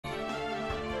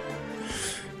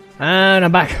And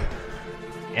I'm back.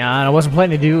 Yeah, I wasn't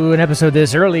planning to do an episode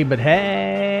this early, but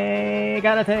hey,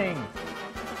 got a thing.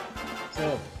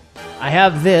 So, I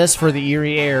have this for the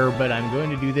eerie air, but I'm going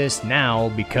to do this now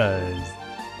because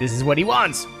this is what he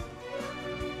wants.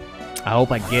 I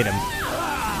hope I get him.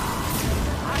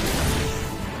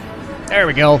 There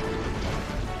we go.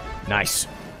 Nice.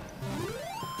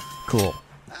 Cool.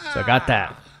 So I got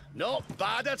that. Not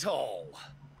bad at all.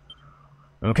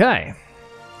 Okay.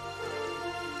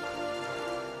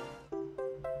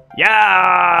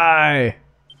 Yay!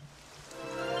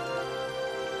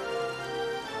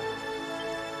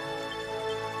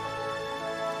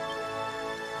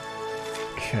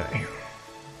 Okay.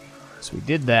 So we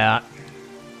did that.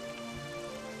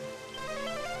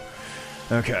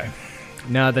 Okay.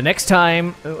 Now, the next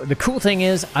time, the cool thing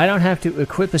is, I don't have to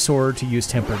equip a sword to use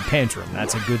Tempered Tantrum.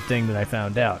 That's a good thing that I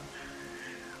found out.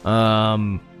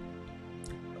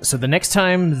 So the next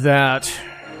time that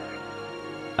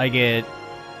I get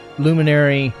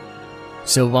Luminary,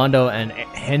 Sylvando, and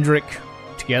Hendrik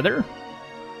together,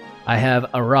 I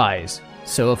have Arise.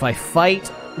 So if I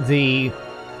fight the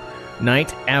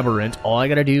Knight Aberrant, all I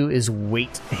gotta do is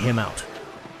wait him out.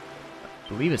 I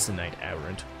believe it's the Knight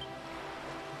Aberrant.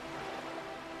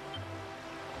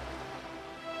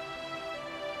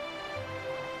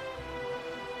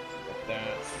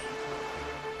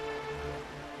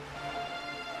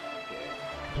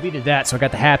 Completed that, so I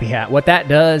got the Happy Hat. What that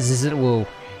does is it will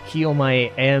heal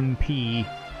my MP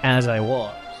as I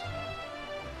walk.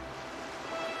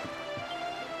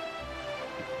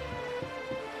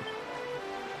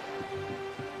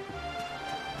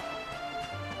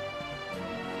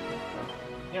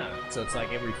 Yeah, so it's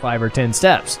like every 5 or 10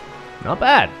 steps. Not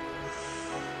bad.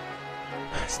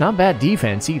 It's not bad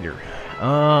defense either.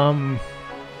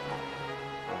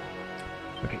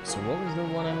 Okay, so what was the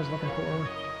one I was looking for?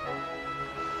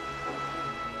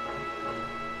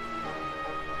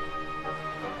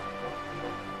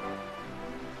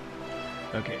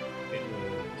 Okay, it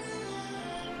was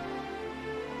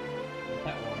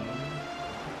that one.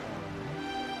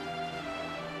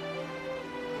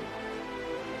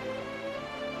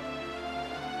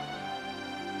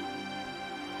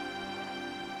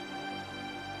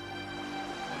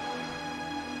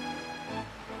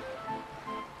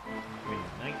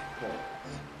 Night Falls.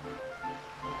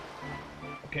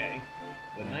 Okay,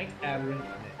 the Knight Aberrant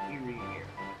and the Eerie here.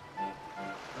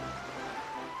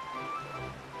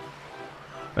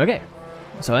 Okay,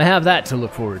 so I have that to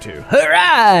look forward to.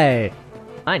 Hooray!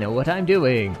 I know what I'm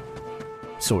doing.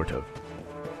 Sort of.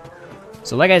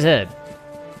 So like I said,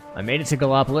 I made it to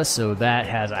Gallopolis, so that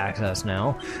has access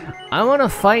now. I want to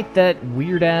fight that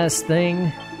weird-ass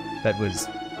thing that was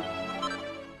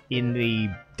in the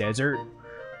desert.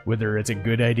 Whether it's a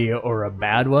good idea or a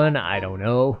bad one, I don't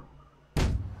know.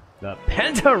 The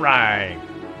Pentarang!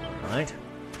 Alright.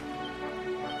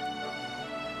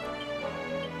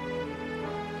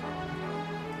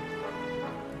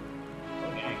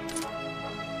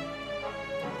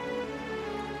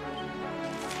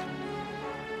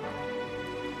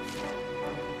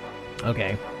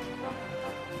 Okay.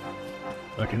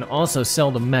 I can also sell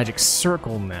the magic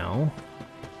circle now.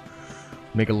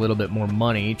 Make a little bit more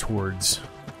money towards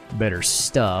better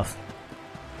stuff.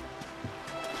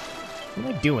 What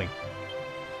am I doing?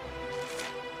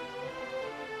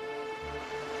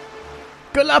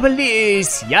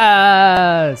 Gallopolis!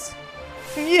 Yes!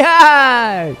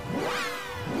 Yeah!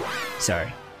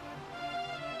 Sorry.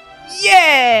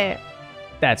 Yeah!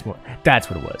 That's what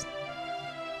it was.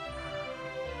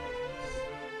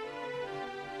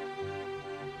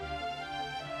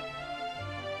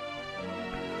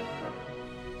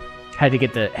 Had to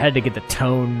get the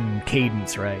tone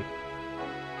cadence right.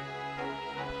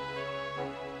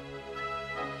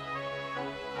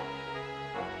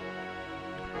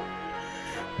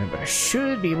 But I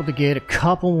should be able to get a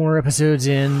couple more episodes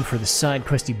in for the side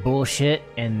questy bullshit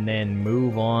and then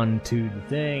move on to the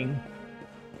thing.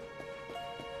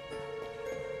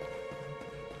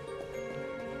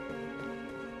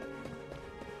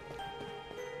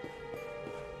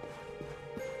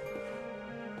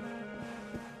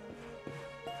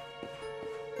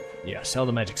 Yeah, sell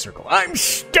the magic circle. I'm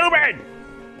stupid!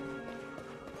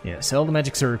 Yeah, sell the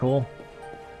magic circle.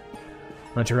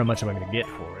 Not sure how much I'm going to get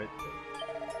for it.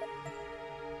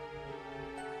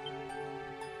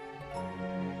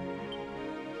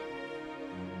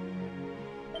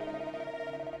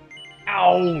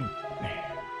 Ow!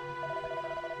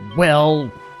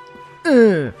 Well,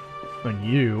 on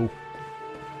you.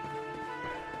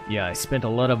 Yeah, I spent a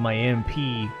lot of my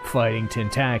MP fighting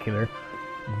Tentacular.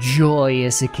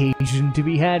 Joyous occasion to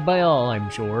be had by all, I'm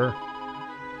sure.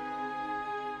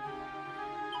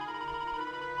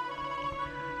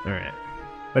 Alright.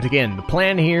 But again, the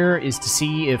plan here is to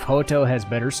see if Hoto has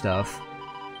better stuff.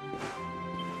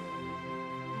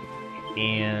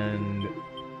 And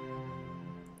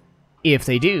if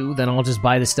they do, then I'll just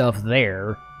buy the stuff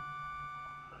there.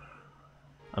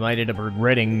 I might end up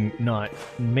regretting not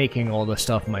making all the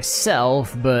stuff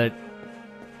myself, but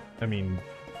I mean,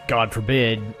 God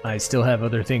forbid, I still have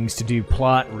other things to do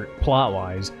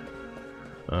plot-wise.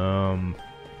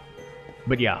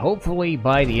 But yeah, hopefully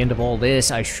by the end of all this,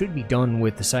 I should be done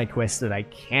with the side quests that I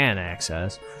can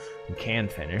access and can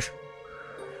finish.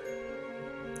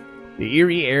 The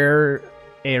Eerie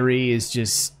area is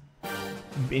just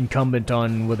incumbent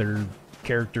on whether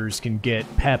characters can get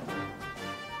pep,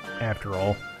 after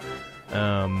all.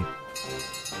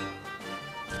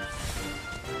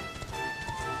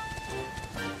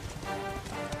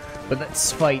 But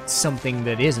let's fight something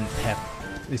that isn't pep.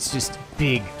 It's just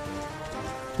big.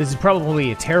 This is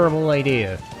probably a terrible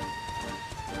idea.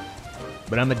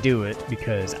 But I'm gonna do it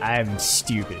because I'm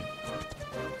stupid.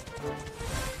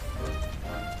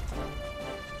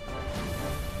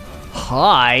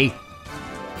 Hi!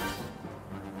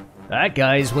 That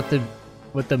guy's what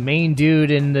the main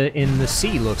dude in the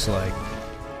sea looks like.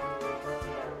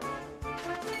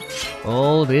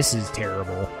 Oh, this is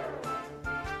terrible.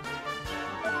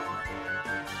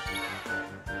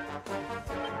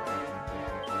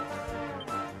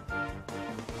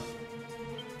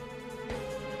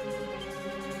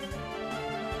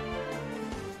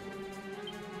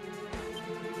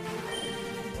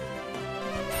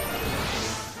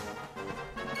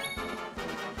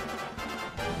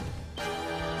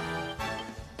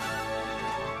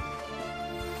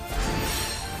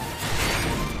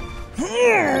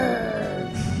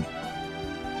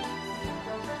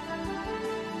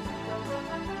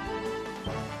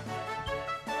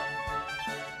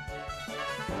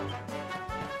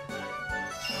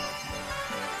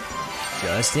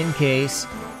 Just in case.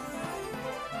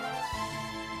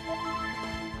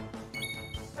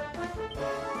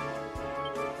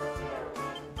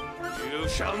 You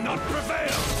shall not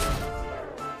prevail!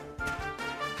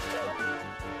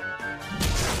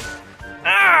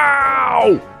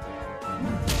 Ow!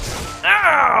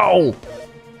 Ow!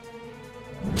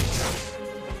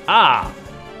 Ah!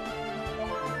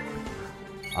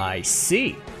 I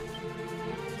see.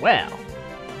 Well,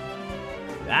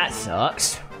 that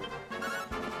sucks.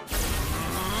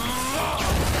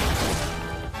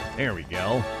 There we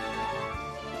go.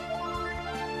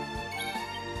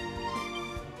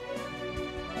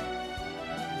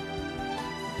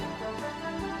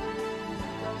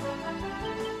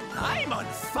 I'm on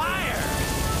fire!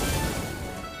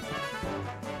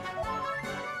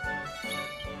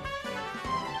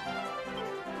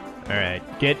 Alright,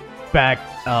 get back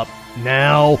up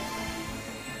now.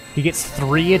 He gets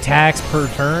 3 attacks per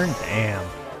turn? Damn.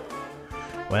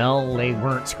 Well, they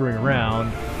weren't screwing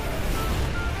around.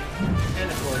 And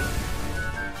of course,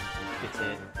 gets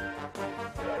hit.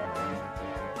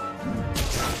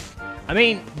 I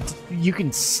mean, you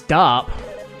can stop.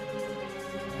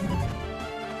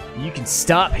 You can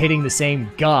stop hitting the same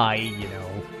guy, you know.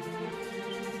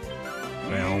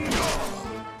 Well.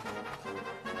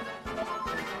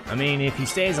 I mean, if he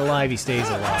stays alive, he stays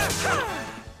alive. But...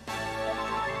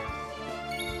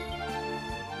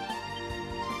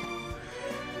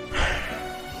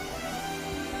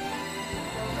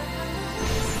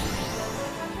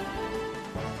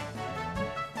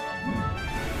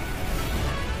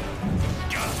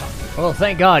 Well,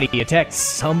 thank God he attacked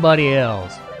somebody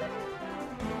else.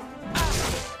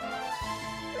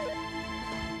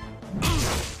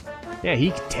 Yeah,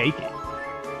 he could take it.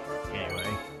 Anyway.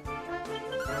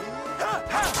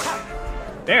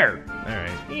 There!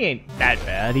 Alright, he ain't that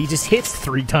bad. He just hits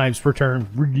 3 times per turn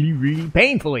really, really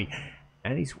painfully.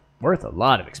 And he's worth a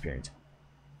lot of experience.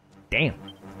 Damn.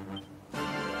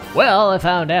 Well, I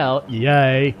found out.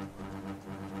 Yay.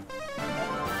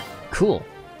 Cool.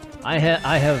 I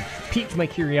have piqued my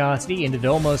curiosity and it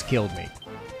almost killed me.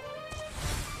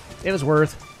 It was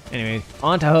worth. Anyway,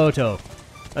 on to Hoto.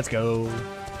 Let's go.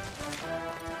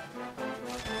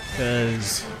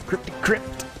 Because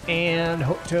Crypt and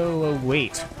Hoto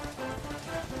await.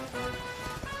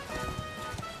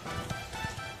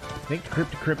 I think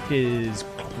Crypt is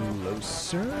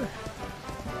closer?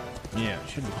 Yeah, it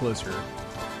should be closer.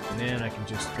 And then I can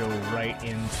just go right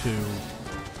into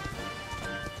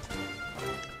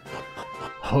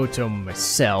Hoto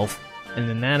myself, and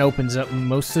then that opens up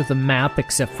most of the map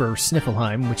except for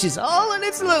Sniffleheim, which is all in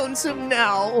its lonesome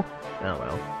now. Oh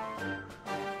well.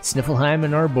 Sniffleheim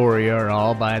and Arborea are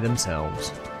all by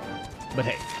themselves. But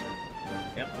hey.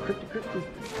 Yep, Crypt is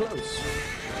close.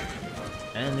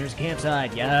 And there's a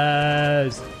campsite.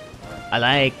 Yes! I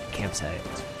like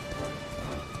campsites.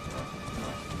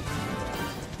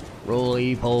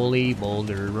 Roly-poly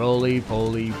boulder,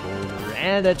 roly-poly boulder,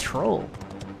 and a troll.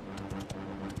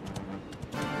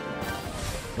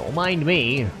 Don't mind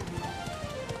me.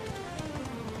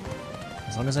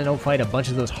 As long as I don't fight a bunch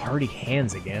of those hardy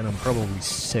hands again, I'm probably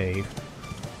safe.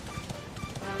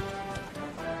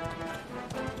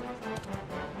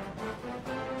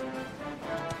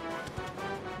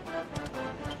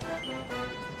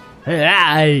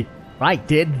 Hey! I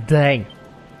did the thing!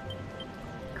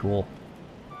 Cool.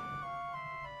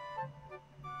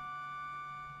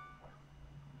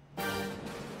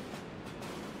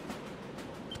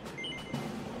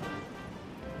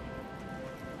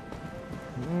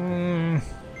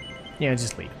 Yeah,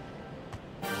 just leave.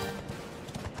 I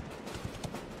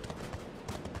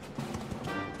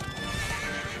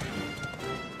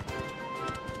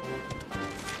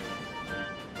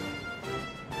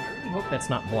hope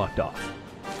that's not blocked off.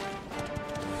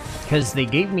 Because they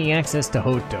gave me access to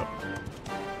Hoto.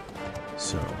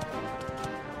 So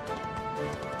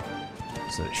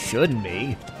it shouldn't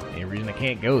be. Any reason I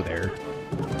can't go there.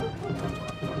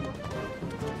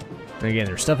 And again,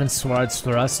 there's stuff in Swad's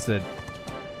Thrust that...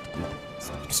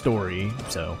 story,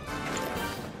 so...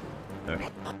 Okay.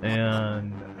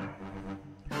 And...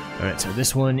 Alright, so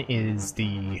this one is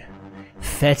the...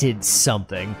 Fetid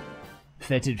something.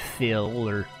 Fetid Phil,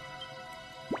 or...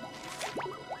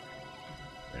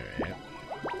 Alright.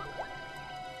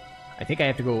 I think I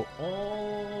have to go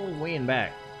all the way and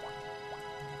back.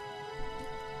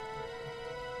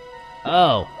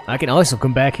 Oh! I can also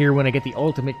come back here when I get the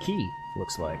ultimate key,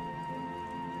 looks like.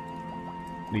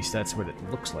 At least that's what it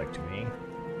looks like to me.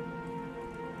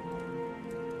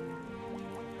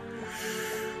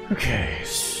 Okay,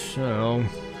 so...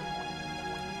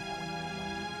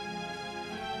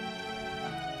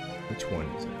 Which one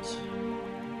is this?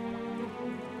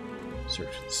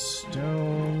 Search the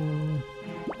stone...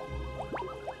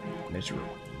 Measure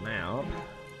map...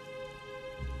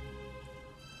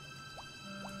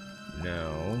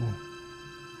 No...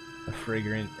 A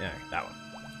fragrant... that one.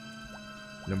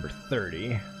 Number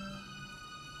 30.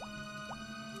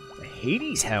 A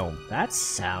Hades helm. That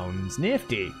sounds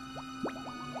nifty.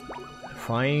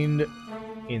 Find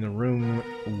in the room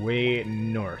way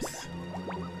north.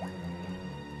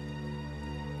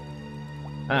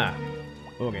 Ah,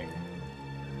 okay.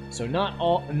 So not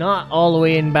all the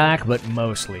way in back, but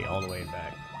mostly all the way in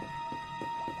back.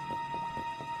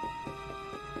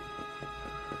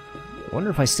 I wonder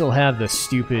if I still have the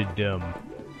stupid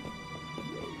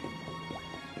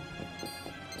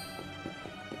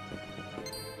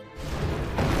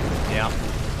yeah,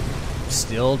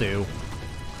 still do.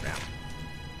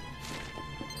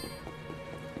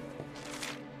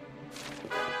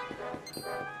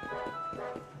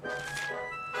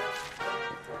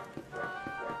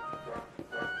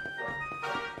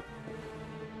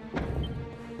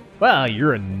 Well,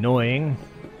 you're annoying.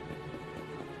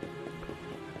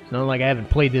 It's not like I haven't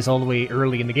played this all the way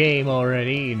early in the game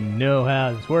already and know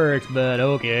how this works, but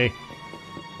okay.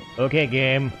 Okay,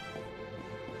 game.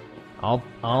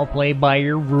 I'll play by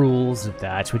your rules if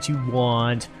that's what you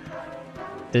want.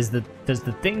 Does the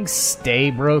thing stay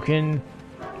broken?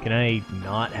 Can I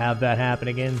not have that happen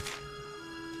again?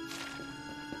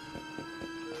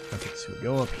 Okay, so we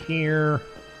go up here.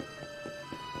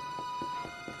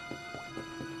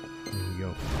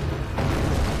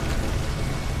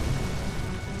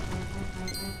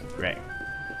 Right.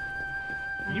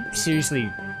 You're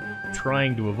seriously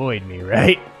trying to avoid me,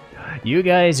 right? You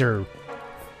guys are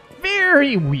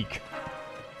very weak.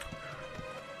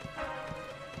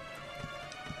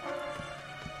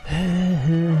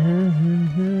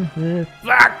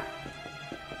 Fuck!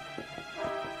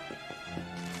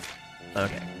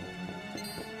 Okay.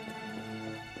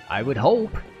 I would hope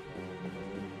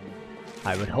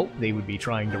they would be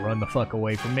trying to run the fuck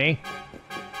away from me.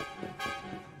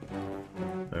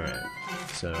 Alright,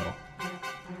 so...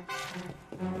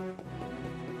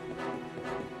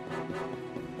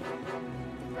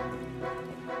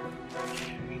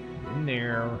 in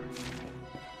there...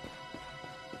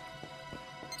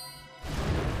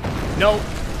 Nope!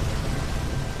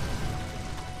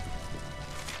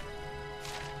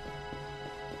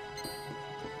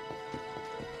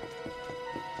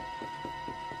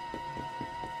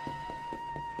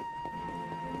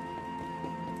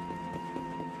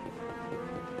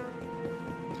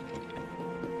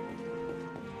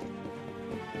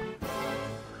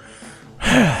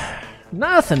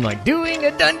 Nothing like doing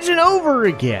a dungeon over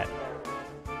again.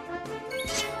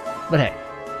 But hey,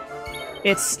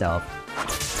 it's stuff.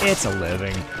 It's a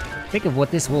living. Think of what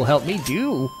this will help me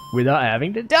do without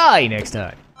having to die next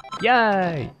time.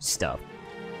 Yay! Stuff.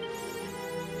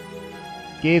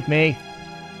 Give me.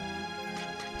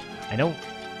 I don't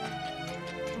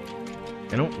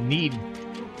need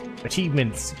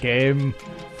achievements, game.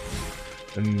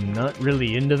 I'm not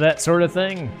really into that sort of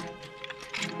thing.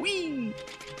 Whee!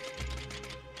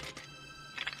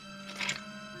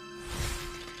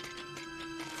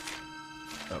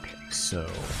 Okay, so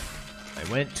I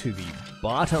went to the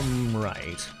bottom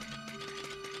right.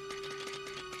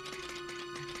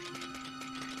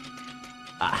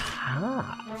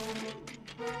 Aha!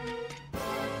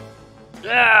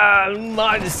 Ah,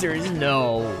 monsters,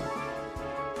 no!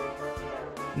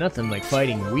 Nothing like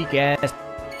fighting weak-ass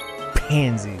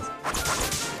pansies.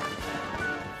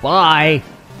 Bye!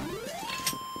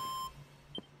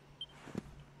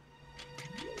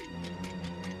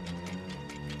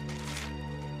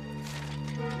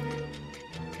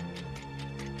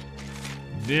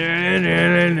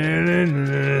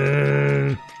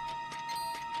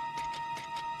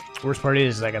 Worst part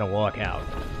is I gotta walk out.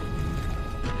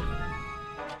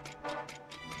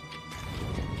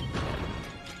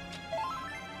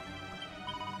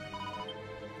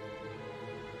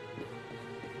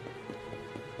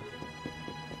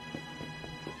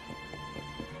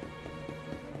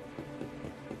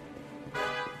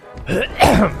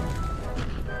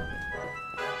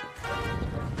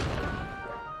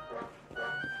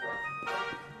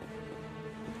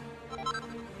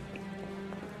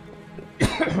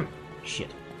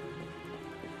 Shit.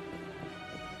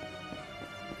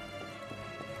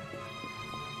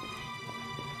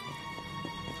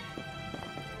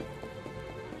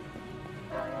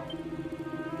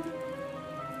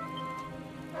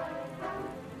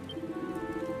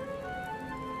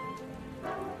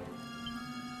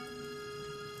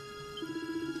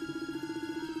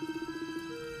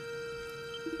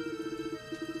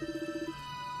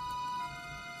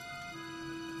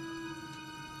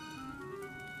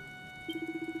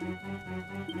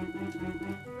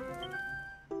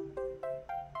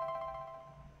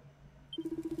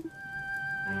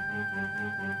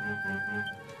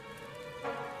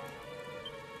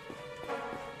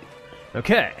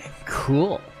 Okay,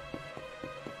 cool.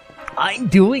 I'm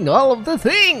doing all of the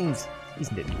things!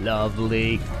 Isn't it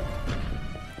lovely?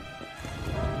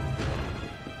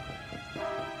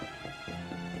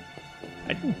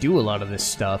 I didn't do a lot of this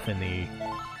stuff in the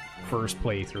first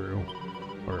playthrough.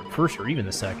 Or first or even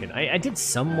the second. I did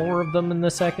some more of them in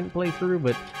the second playthrough,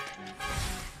 but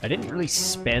I didn't really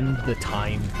spend the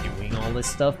time doing all this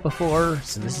stuff before,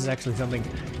 so this is actually something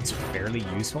that's fairly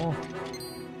useful.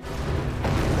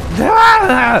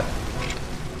 Except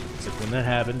when that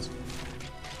happens.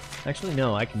 Actually,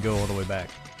 no, I can go all the way back.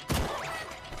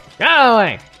 Go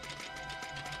away!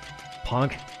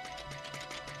 Punk.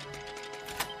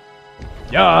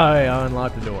 Yeah, I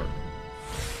unlocked the door.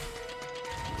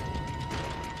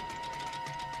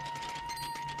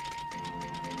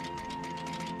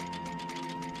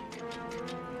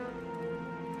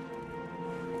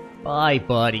 Bye,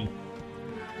 buddy.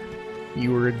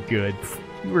 You were a good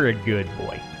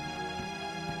boy.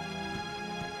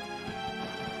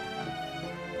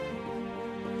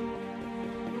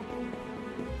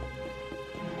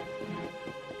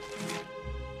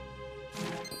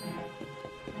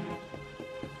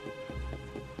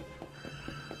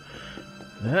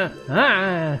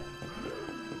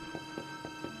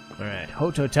 Alright,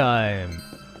 Hoto time.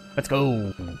 Let's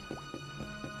go.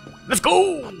 Let's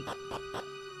go!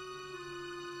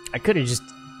 I could have just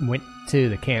went to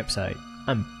the campsite.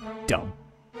 I'm dumb.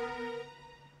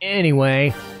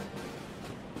 Anyway.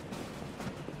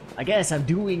 I guess I'm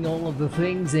doing all of the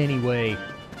things anyway.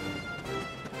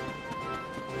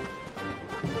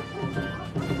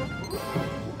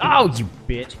 Oh, you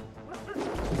bitch.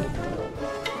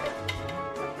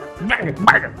 Back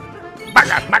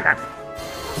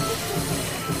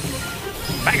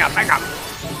up.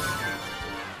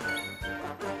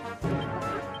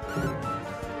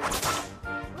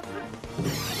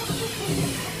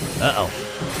 Uh-oh.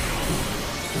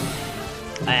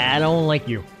 I don't like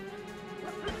you.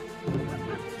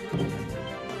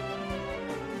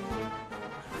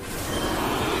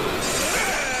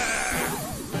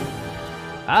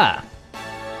 Ah.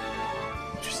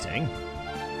 Interesting.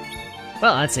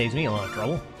 Well, that saves me a lot of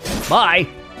trouble. Bye!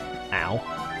 Ow.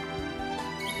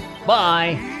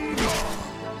 Bye!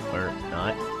 Or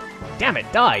not. Damn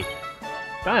it, die!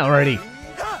 Die already!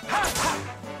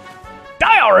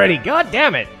 Die already! God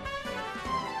damn it!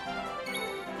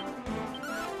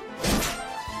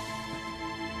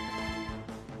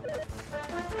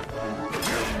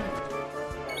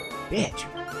 Bitch.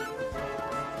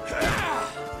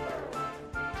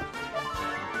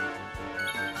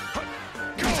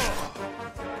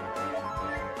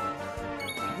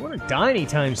 want to die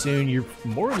anytime soon, you're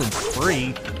more than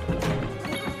free.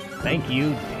 Thank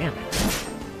you. Damn it.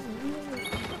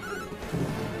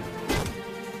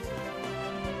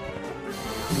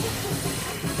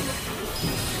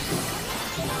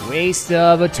 Waste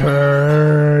of a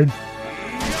turn.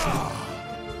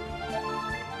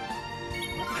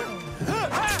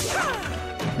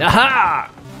 Aha!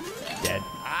 Dead.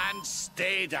 And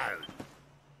stay down.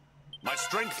 My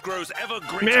strength grows ever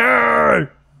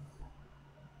greater.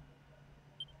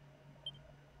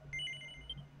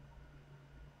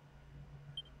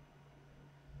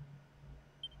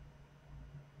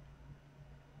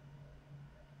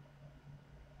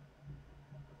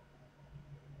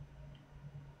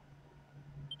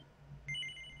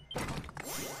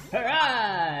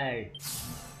 Hooray!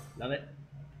 Love it.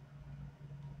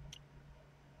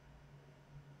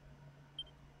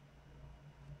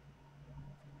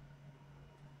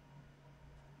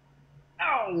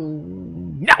 Oh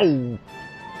no!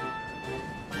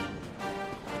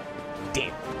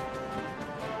 Damn.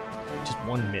 Just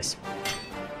one miss.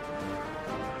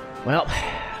 Well,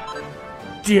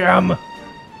 damn.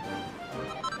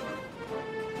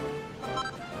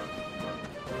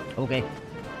 Okay.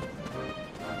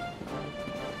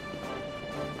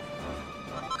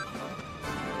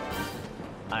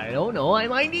 I don't know, I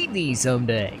might need these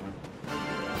someday.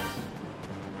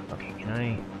 Okay, can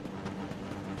I...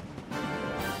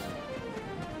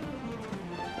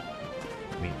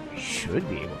 I mean, we should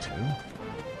be able to.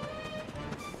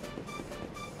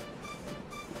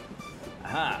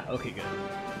 Aha, okay, good.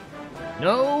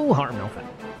 No harm, no foul.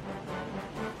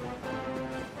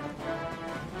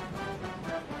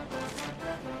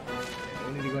 I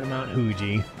don't need to go to Mount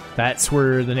Fuji. That's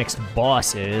where the next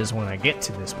boss is when I get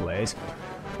to this place.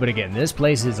 But again, this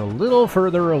place is a little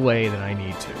further away than I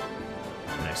need to.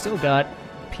 And I still got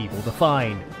people to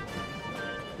find.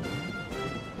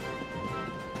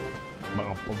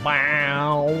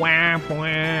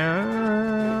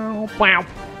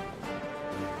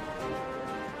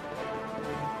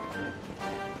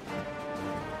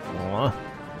 Aw,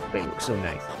 they look so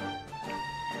nice.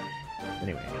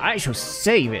 Anyway, I shall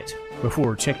save it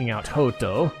before checking out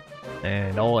Hoto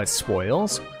and all its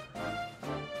spoils.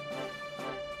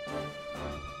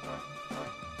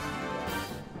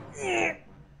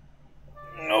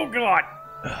 Oh god!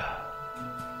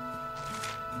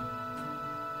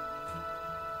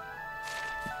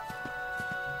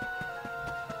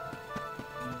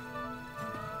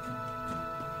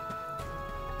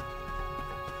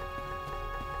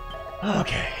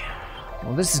 Okay,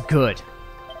 well this is good.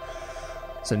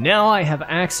 So now I have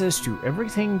access to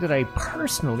everything that I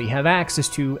personally have access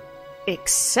to,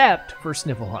 except for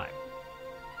Sniffleheim.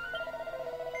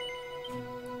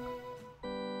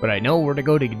 But I know where to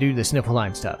go to do the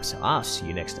Sniffleheim stuff, so I'll see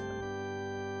you next time.